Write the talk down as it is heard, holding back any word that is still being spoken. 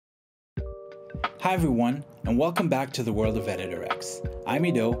Hi everyone, and welcome back to the world of EditorX. I'm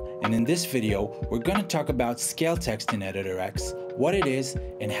Ido, and in this video, we're going to talk about scale text in EditorX, what it is,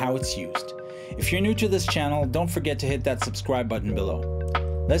 and how it's used. If you're new to this channel, don't forget to hit that subscribe button below.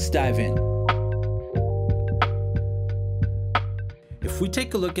 Let's dive in. If we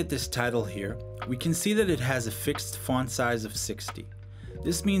take a look at this title here, we can see that it has a fixed font size of 60.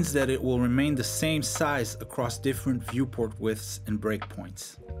 This means that it will remain the same size across different viewport widths and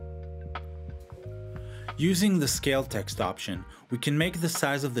breakpoints. Using the scale text option, we can make the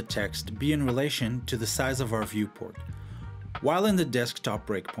size of the text be in relation to the size of our viewport. While in the desktop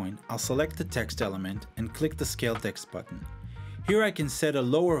breakpoint, I'll select the text element and click the scale text button. Here I can set a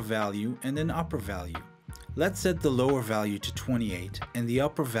lower value and an upper value. Let's set the lower value to 28 and the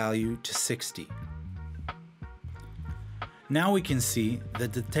upper value to 60. Now we can see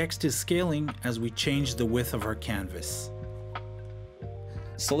that the text is scaling as we change the width of our canvas.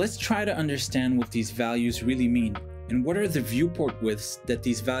 So let's try to understand what these values really mean and what are the viewport widths that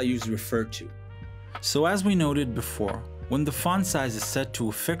these values refer to. So as we noted before, when the font size is set to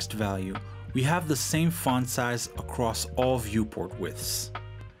a fixed value, we have the same font size across all viewport widths.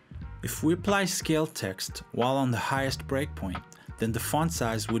 If we apply scale text while on the highest breakpoint, then the font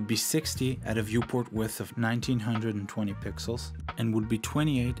size would be 60 at a viewport width of 1920 pixels and would be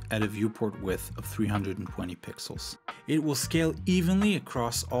 28 at a viewport width of 320 pixels. It will scale evenly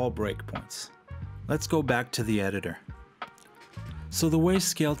across all breakpoints. Let's go back to the editor. So the way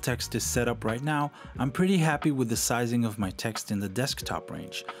scale text is set up right now, I'm pretty happy with the sizing of my text in the desktop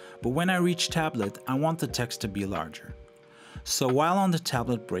range, but when I reach tablet, I want the text to be larger. So while on the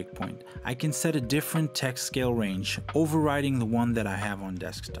tablet breakpoint, I can set a different text scale range, overriding the one that I have on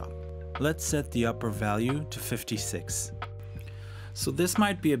desktop. Let's set the upper value to 56. So this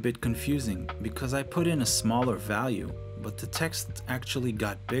might be a bit confusing because I put in a smaller value, but the text actually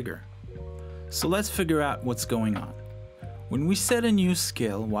got bigger. So let's figure out what's going on. When we set a new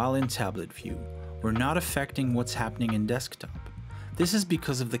scale while in tablet view, we're not affecting what's happening in desktop. This is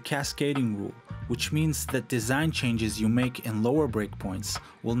because of the cascading rule, which means that design changes you make in lower breakpoints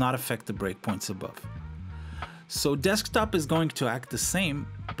will not affect the breakpoints above. So desktop is going to act the same,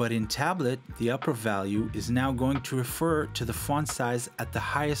 but in tablet, the upper value is now going to refer to the font size at the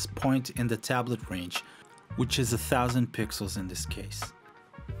highest point in the tablet range, which is 1000 pixels in this case.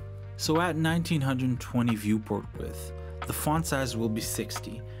 So at 1920 viewport width, the font size will be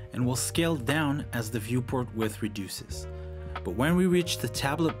 60 and will scale down as the viewport width reduces. But when we reach the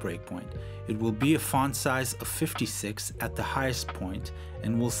tablet breakpoint, it will be a font size of 56 at the highest point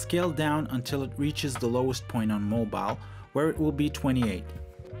and will scale down until it reaches the lowest point on mobile, where it will be 28.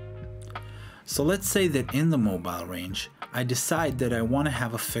 So let's say that in the mobile range, I decide that I want to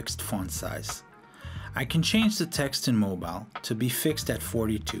have a fixed font size. I can change the text in mobile to be fixed at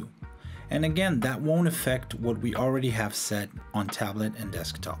 42. And again, that won't affect what we already have set on tablet and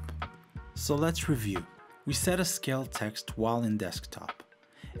desktop. So let's review. We set a scale text while in desktop,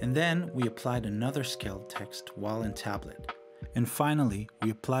 and then we applied another scale text while in tablet, and finally we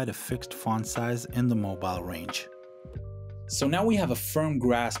applied a fixed font size in the mobile range. So now we have a firm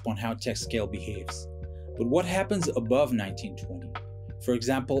grasp on how text scale behaves, but what happens above 1920? For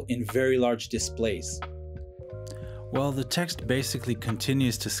example, in very large displays? Well, the text basically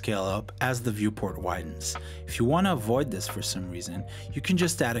continues to scale up as the viewport widens. If you want to avoid this for some reason, you can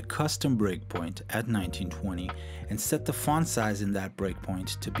just add a custom breakpoint at 1920 and set the font size in that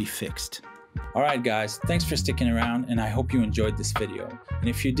breakpoint to be fixed. Alright guys, thanks for sticking around and I hope you enjoyed this video. And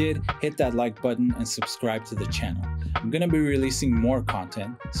if you did, hit that like button and subscribe to the channel. I'm going to be releasing more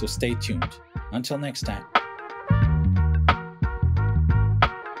content, so stay tuned. Until next time.